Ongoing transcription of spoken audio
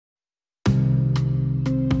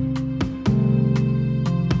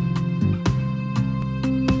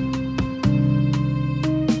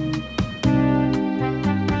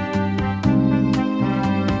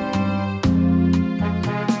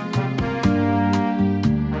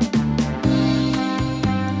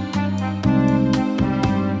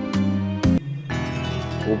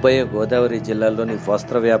ఉభయ గోదావరి జిల్లాల్లోని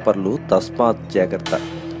వస్త్ర వ్యాపారులు తస్మాత్ జాగ్రత్త.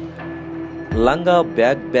 లంగా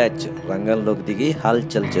బ్యాగ్ బ్యాచ్ రంగంలోకి దిగి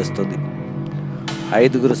హల్చల్ చేస్తుంది.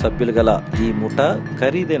 5 సభ్యులు గల ఈ ముఠా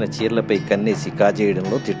ఖరీదైన చీరలపై కన్నేసి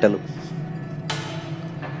కాజేయడంలో తిట్టలు.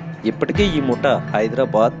 ఇప్పటికే ఈ ముఠా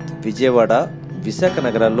హైదరాబాద్, విజయవాడ, విశాఖ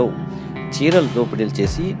నగరాల్లో చీరలు దోపిడీలు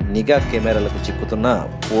చేసి నిఘా కెమెరాలకు చిక్కుతున్న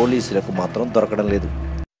పోలీసులకు మాత్రం దొరకడం లేదు.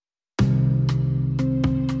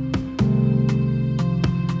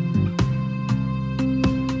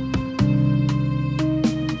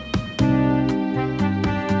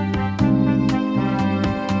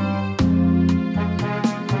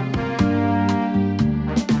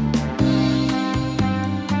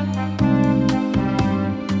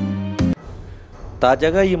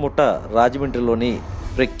 తాజాగా ఈ ముఠా రాజమండ్రిలోని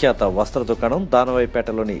ప్రఖ్యాత వస్త్ర దుకాణం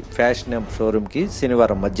దానవాయిపేటలోని ఫ్యాషన్ షోరూమ్కి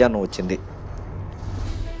శనివారం మధ్యాహ్నం వచ్చింది.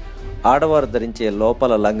 ఆడవారు ధరించే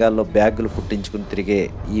లోపల లంగాల్లో బ్యాగులు కుట్టించుకుని తిరిగే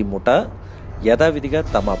ఈ ముఠా యథావిధిగా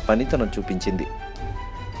తమ పనితనం చూపించింది.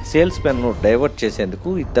 సేల్స్ మెన్ను డైవర్ట్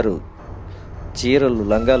చేసేందుకు ఇద్దరు, చీరలు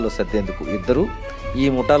లంగాల్లో సర్దేందుకు ఇద్దరు ఈ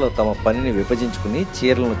ముఠాలో తమ పనిని విభజించుకుని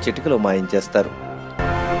చీరలను చిటికలో మాయించేస్తారు.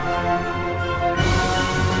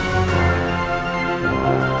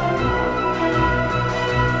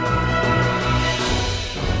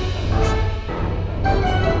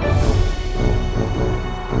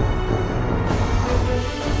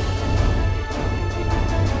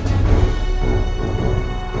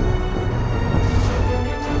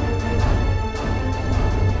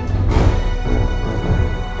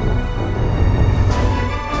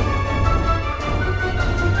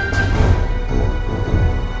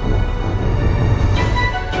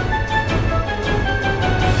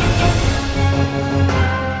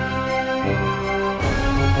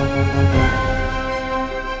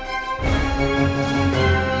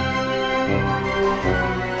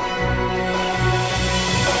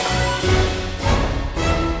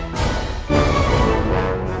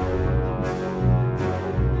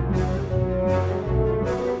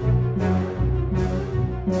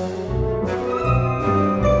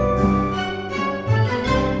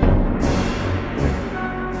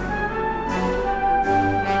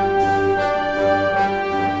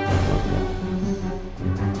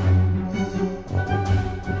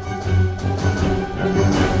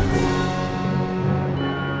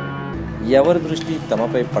 ఎవరి దృష్టి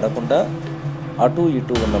తమపై పడకుండా అటూ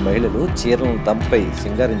ఇటూ ఉన్న మహిళలు చీరలను తమపై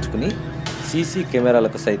సింగారించుకుని సీసీ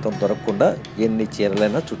కెమెరాలకు సైతం దొరకకుండా ఎన్ని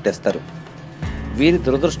చీరలైనా చుట్టేస్తారు. వీరి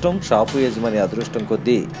దురదృష్టం, షాపు యజమాని అదృష్టం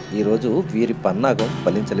కొద్దీ ఈరోజు వీరి పన్నాగం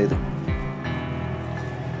ఫలించలేదు.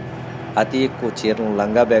 అతి ఎక్కువ చీరలను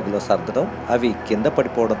లంగా బ్యాగులో సర్దడం, అవి కింద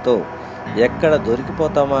పడిపోవడంతో ఎక్కడ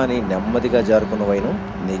దొరికిపోతామా అని నెమ్మదిగా జారుకున్న వైనం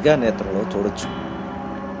నిఘా నేత్రంలో చూడొచ్చు.